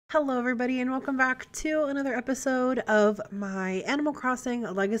Hello everybody and welcome back to another episode of my Animal Crossing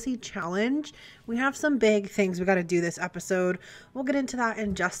Legacy Challenge. We have some big things we got to do this episode. We'll get into that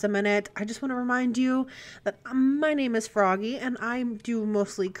in just a minute. I just want to remind you that my name is Froggy and I do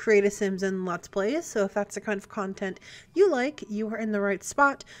mostly Create-A Sims and Let's Plays. So if that's the kind of content you like, you are in the right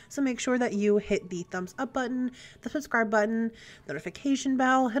spot. So make sure that you hit the thumbs up button, the subscribe button, notification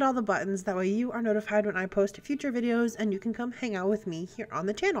bell, hit all the buttons. That way you are notified when I post future videos and you can come hang out with me here on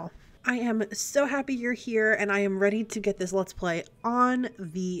the channel. I am so happy you're here and I am ready to get this Let's Play on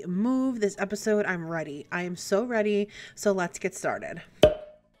the move. This episode, I'm ready. I am so ready. So let's get started.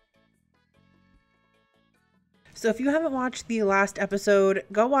 So if you haven't watched the last episode,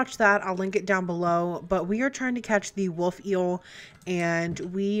 go watch that. I'll link it down below. But we are trying to catch the wolf eel and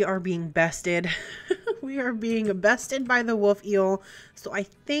we are being bested. We are being bested by the wolf eel. So I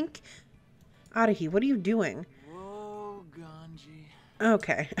think... Adahi, what are you doing?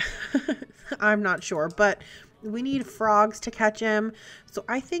 Okay, I'm not sure, but we need frogs to catch him. So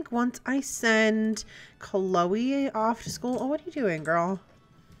I think once I send Chloe off to school... Oh, what are you doing, girl?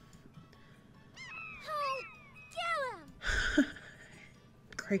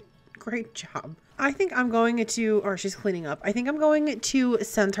 Great job. I think I'm going to... Or she's cleaning up. I think I'm going to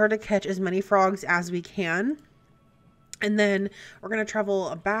send her to catch as many frogs as we can. And then we're going to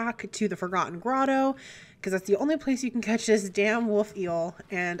travel back to the Forgotten Grotto, because that's the only place you can catch this damn wolf eel.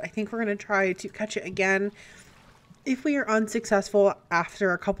 And I think we're going to try to catch it again. If we are unsuccessful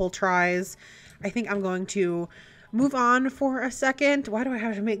after a couple tries, I think I'm going to move on for a second. Why do I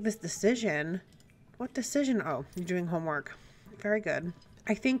have to make this decision? What decision? Oh, you're doing homework. Very good.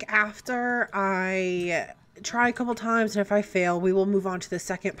 I think after I try a couple times and if I fail, we will move on to the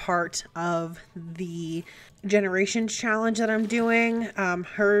second part of the generations challenge that I'm doing.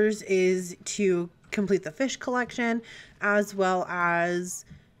 Hers is to complete the fish collection as well as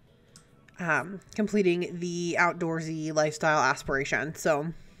completing the outdoorsy lifestyle aspiration.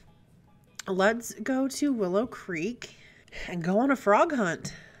 So let's go to Willow Creek and go on a frog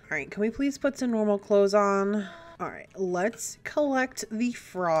hunt. All right, can we please put some normal clothes on? All right, let's collect the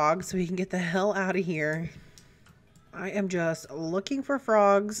frogs so we can get the hell out of here. I am just looking for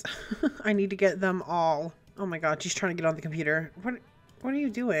frogs. I need to get them all. Oh my god, she's trying to get on the computer. What are you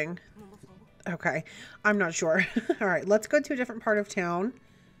doing? Okay, I'm not sure. All right, let's go to a different part of town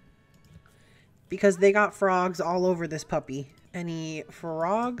because they got frogs all over this puppy. Any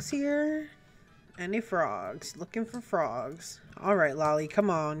frogs here? Any frogs? Looking for frogs. All right, Lolly,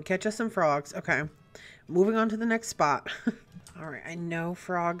 come on, catch us some frogs. Okay, moving on to the next spot. All right, I know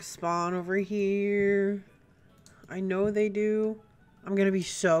frogs spawn over here. I know they do. I'm gonna be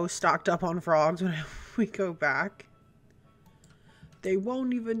so stocked up on frogs when we go back. They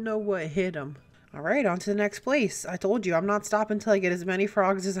won't even know what hit them. All right, on to the next place. I told you, I'm not stopping until I get as many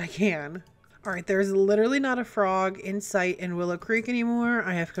frogs as I can. All right, there's literally not a frog in sight in Willow Creek anymore.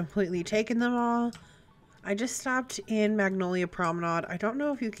 I have completely taken them all. I just stopped in Magnolia Promenade. I don't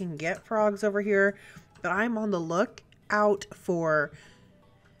know if you can get frogs over here, but I'm on the lookout for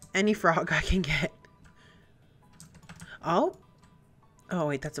any frog I can get. Oh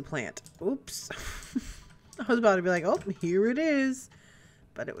wait, that's a plant. Oops. I was about to be like, oh, here it is.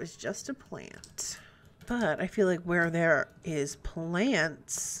 But it was just a plant. But I feel like where there is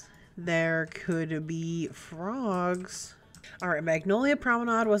plants, there could be frogs. All right, Magnolia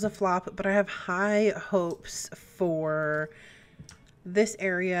Promenade was a flop, but I have high hopes for this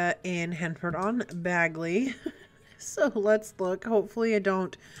area in Henford on Bagley. So let's look. Hopefully I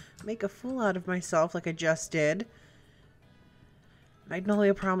don't make a fool out of myself like I just did.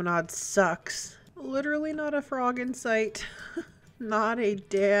 Magnolia Promenade sucks. Literally not a frog in sight. Not a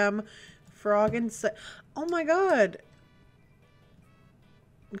damn frog in sight. Oh my god.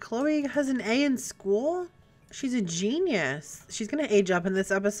 Chloe has an A in school? She's a genius. She's gonna age up in this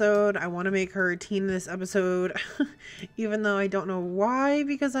episode. I want to make her a teen in this episode. Even though I don't know why,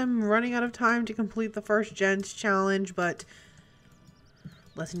 because I'm running out of time to complete the first gens challenge, but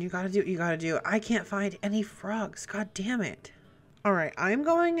listen, you gotta do what you gotta do. I can't find any frogs. God damn it. All right, I'm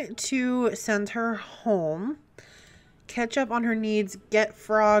going to send her home, catch up on her needs, get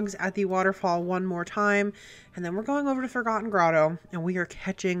frogs at the waterfall one more time, and then we're going over to Forgotten Grotto, and we are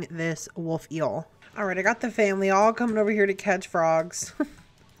catching this wolf eel. All right, I got the family all coming over here to catch frogs.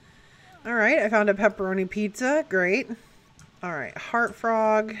 All right, I found a pepperoni pizza. Great. All right, heart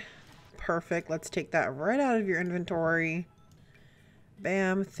frog. Perfect. Let's take that right out of your inventory.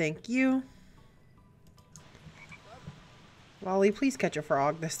 Bam, thank you. Lolly, please catch a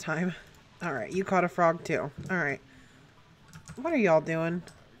frog this time. Alright, you caught a frog too. Alright. What are y'all doing?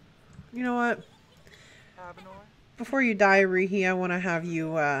 You know what? before you die, Rihi, I want to have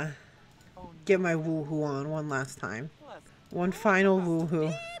you get my woohoo on one last time. One final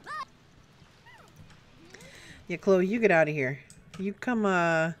woohoo. Yeah, Chloe, you get out of here. You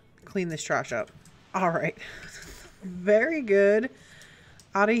come clean this trash up. Alright. Very good.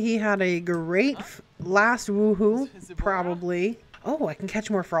 Adi, had a great last woohoo. Probably. Oh, I can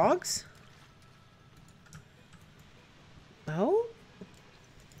catch more frogs? Oh?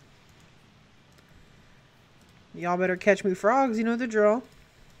 Y'all better catch me frogs, you know the drill.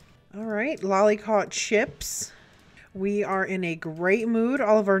 Alright, Lolly caught chips. We are in a great mood.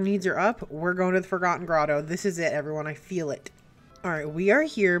 All of our needs are up. We're going to the Forgotten Grotto. This is it, everyone. I feel it. Alright, we are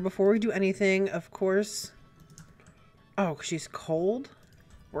here. Before we do anything, of course... Oh, she's cold.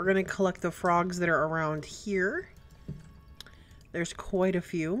 We're going to collect the frogs that are around here. There's quite a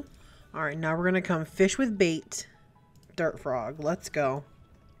few. Alright, now we're going to come fish with bait. Dirt frog. Let's go.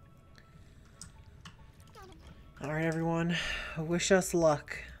 Alright, everyone. Wish us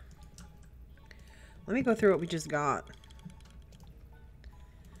luck. Let me go through what we just got.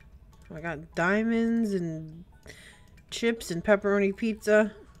 I got diamonds and chips and pepperoni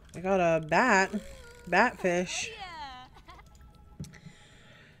pizza. I got a batfish.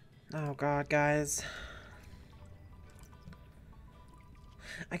 Oh god, guys.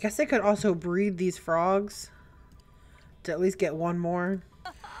 I guess I could also breed these frogs to at least get one more.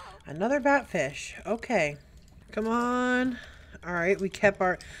 Another batfish. Okay. Come on. Alright, we kept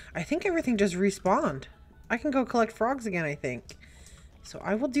our... I think everything just respawned. I can go collect frogs again, I think. So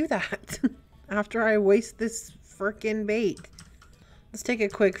I will do that after I waste this frickin' bait. Let's take a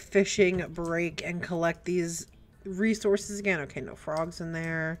quick fishing break and collect these resources again. Okay, no frogs in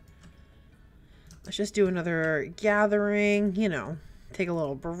there. Let's just do another gathering, you know. Take a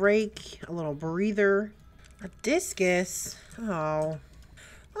little break, a little breather. A discus? Oh...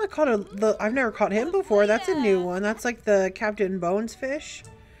 I caught I've never caught him before. That's a new one. That's like the Captain Bones fish.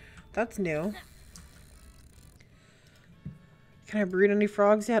 That's new. Can I breed any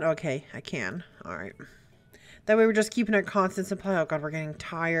frogs yet? Okay, I can. Alright. That way we're just keeping a constant supply. Oh god, we're getting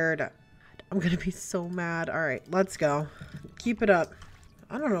tired. I'm gonna be so mad. Alright, let's go. Keep it up.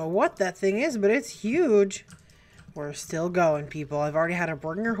 I don't know what that thing is, but it's huge. We're still going, people. I've already had to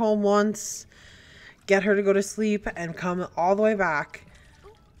bring her home once, get her to go to sleep, and come all the way back.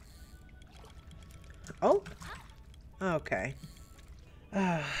 Oh, okay.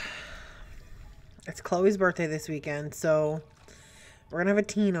 It's Chloe's birthday this weekend, so we're gonna have a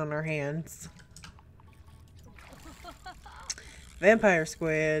teen on our hands. Vampire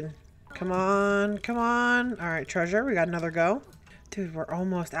squid. Come on, come on. All right, treasure, we got another go. Dude, we're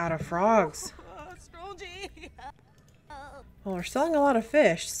almost out of frogs. Well, we're selling a lot of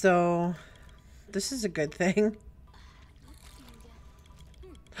fish, so this is a good thing.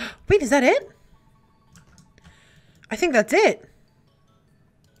 Wait, is that it? I think that's it.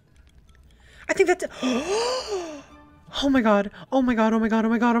 I think that's it. Oh my god. Oh my god. Oh my god. Oh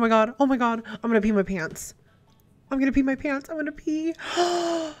my god. Oh my god. Oh my god. I'm gonna pee my pants. I'm gonna pee my pants. I'm gonna pee.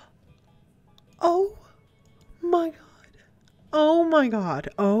 Oh my god. Oh my god.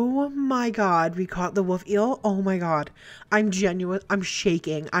 Oh my god. We caught the wolf eel. Oh my god. I'm genuine. I'm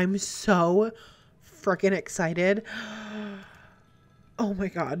shaking. I'm so freaking excited. Oh my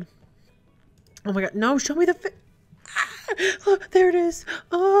god. Oh my god. No, show me the fish. Oh, there it is.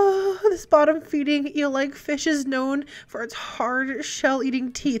 Oh, this bottom feeding eel-like fish is known for its hard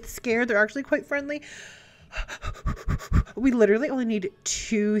shell-eating teeth. Scared, they're actually quite friendly. We literally only need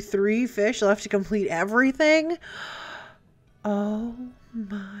 3 fish left to complete everything. Oh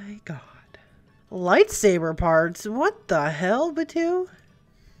my god. Lightsaber parts? What the hell, Batu?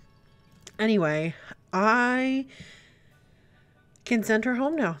 Anyway, I can send her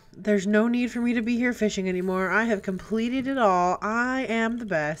home now. There's no need for me to be here fishing anymore. I have completed it all. I am the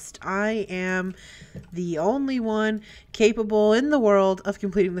best. I am the only one capable in the world of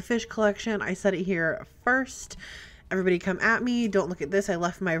completing the fish collection. I said it here first. Everybody come at me. Don't look at this. I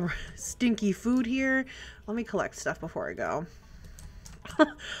left my stinky food here. Let me collect stuff before I go.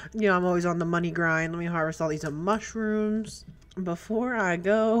 You know, I'm always on the money grind. Let me harvest all these mushrooms before I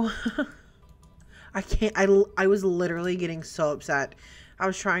go. I can't, I was literally getting so upset. I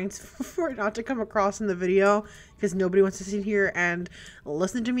was trying for it not to come across in the video because nobody wants to sit here and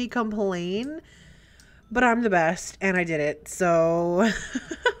listen to me complain. But I'm the best and I did it. So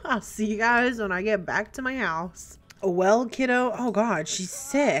I'll see you guys when I get back to my house. Well, kiddo. Oh god, she's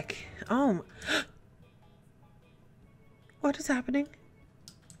sick. Oh. What is happening?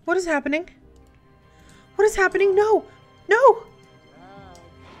 What is happening? What is happening? No. No.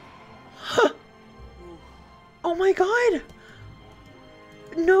 Oh my god!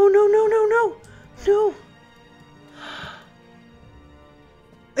 No, no, no, no, no! No!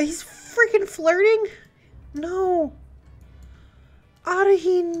 He's freaking flirting? No.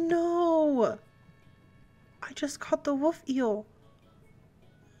 Adahi, no. I just caught the wolf eel.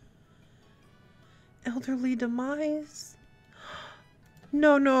 Elderly demise.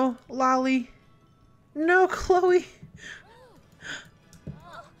 No, no, Lolly. No, Chloe.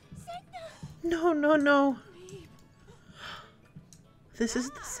 No, no, no. This is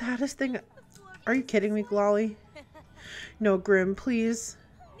the saddest thing. Are you kidding me, Lolly? No, Grim, please.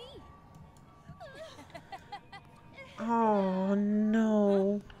 Oh,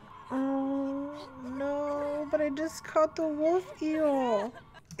 no. Oh, no. But I just caught the wolf eel.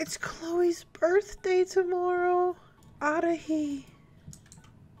 It's Chloe's birthday tomorrow. Adahi.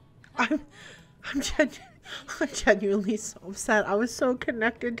 I'm genuinely so upset. I was so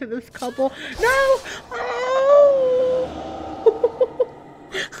connected to this couple. No! Oh!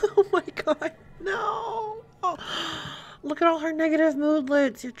 Oh my god. No! Oh. Look at all her negative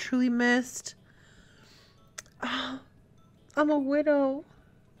moodlets. You're truly missed. Oh, I'm a widow.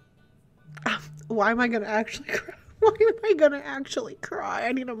 Why am I gonna actually cry? Why am I gonna actually cry?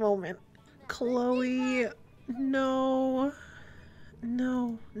 I need a moment. Chloe. No.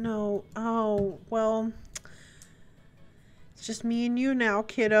 No, no. Oh, well. It's just me and you now,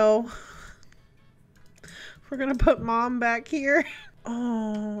 kiddo. We're gonna put mom back here.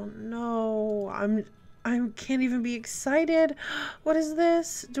 Oh, no. I can't even be excited. What is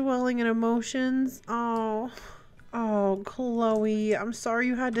this? Dwelling in emotions. Oh. Oh, Chloe. I'm sorry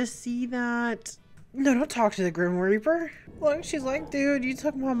you had to see that. No, don't talk to the Grim Reaper. Look, she's like, dude, you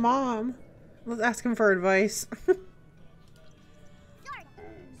took my mom. Let's ask him for advice.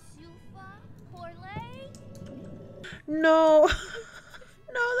 No. No,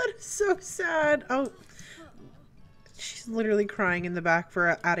 that is so sad. Oh. She's literally crying in the back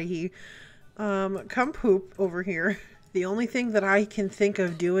for Adahi. Come poop over here. The only thing that I can think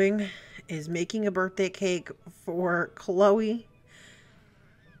of doing is making a birthday cake for Chloe.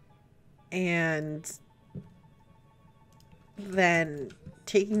 And then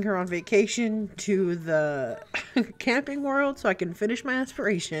taking her on vacation to the camping world so I can finish my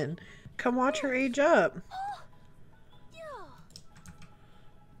aspiration. Come watch her age up.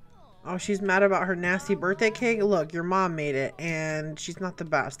 Oh, she's mad about her nasty birthday cake? Look, your mom made it, and she's not the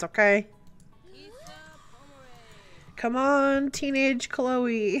best, okay? Come on, teenage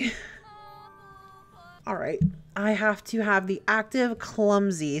Chloe. Alright, I have to have the active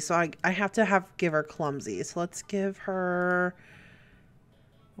clumsy, so I have to give her clumsy. So let's give her...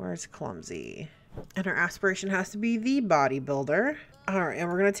 Where's clumsy? And her aspiration has to be the bodybuilder. Alright, and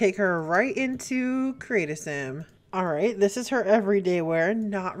we're going to take her right into Create a Sim. Alright, this is her everyday wear.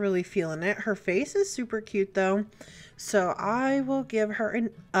 Not really feeling it. Her face is super cute though. So I will give her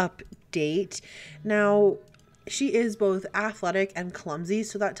an update. Now, she is both athletic and clumsy.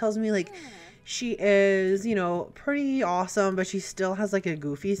 So that tells me like she is, you know, pretty awesome. But she still has like a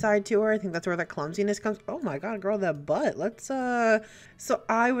goofy side to her. I think that's where the clumsiness comes. Oh my god, girl, that butt. Let's, So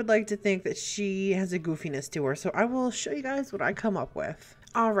I would like to think that she has a goofiness to her. So I will show you guys what I come up with.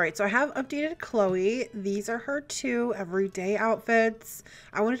 Alright, so I have updated Chloe. These are her 2 everyday outfits.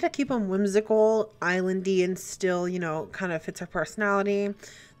 I wanted to keep them whimsical, islandy, and still, you know, kind of fits her personality.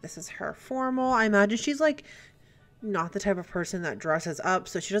 This is her formal. I imagine she's like not the type of person that dresses up,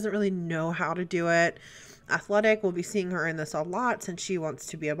 so she doesn't really know how to do it. Athletic, we'll be seeing her in this a lot since she wants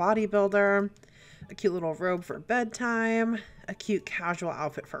to be a bodybuilder. A cute little robe for bedtime. A cute casual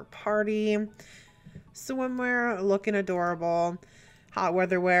outfit for a party. Swimwear, looking adorable. Hot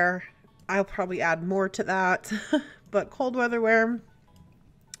weather wear, I'll probably add more to that, but cold weather wear,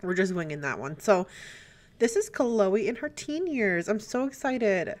 we're just winging that one. So this is Chloe in her teen years. I'm so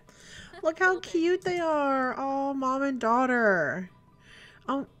excited. Look how cute they are. Oh, mom and daughter.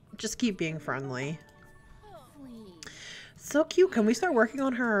 Oh, just keep being friendly. So cute. Can we start working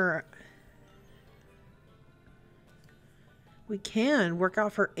on her? We can work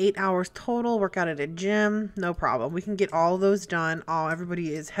out for 8 hours total, work out at a gym, no problem. We can get all those done. Oh,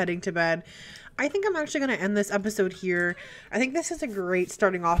 everybody is heading to bed. I think I'm actually going to end this episode here. I think this is a great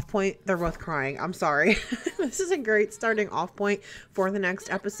starting off point. They're both crying. I'm sorry. This is a great starting off point for the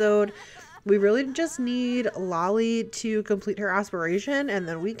next episode. We really just need Lolly to complete her aspiration, and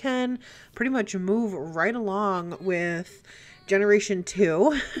then we can pretty much move right along with Generation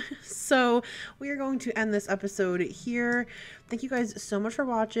 2. So we are going to end this episode here. Thank you guys so much for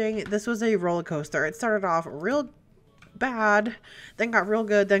watching. This was a roller coaster. It started off real bad, then got real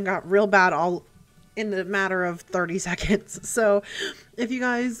good, then got real bad all in the matter of 30 seconds. So if you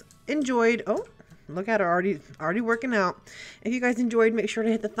guys enjoyed, oh, Look at her already working out. If you guys enjoyed, make sure to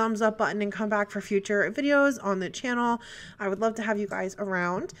hit the thumbs up button and come back for future videos on the channel. I would love to have you guys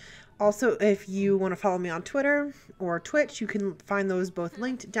around. Also, if you want to follow me on Twitter or Twitch, you can find those both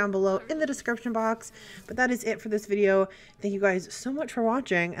linked down below in the description box. But that is it for this video. Thank you guys so much for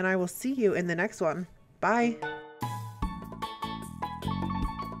watching, and I will see you in the next one. Bye.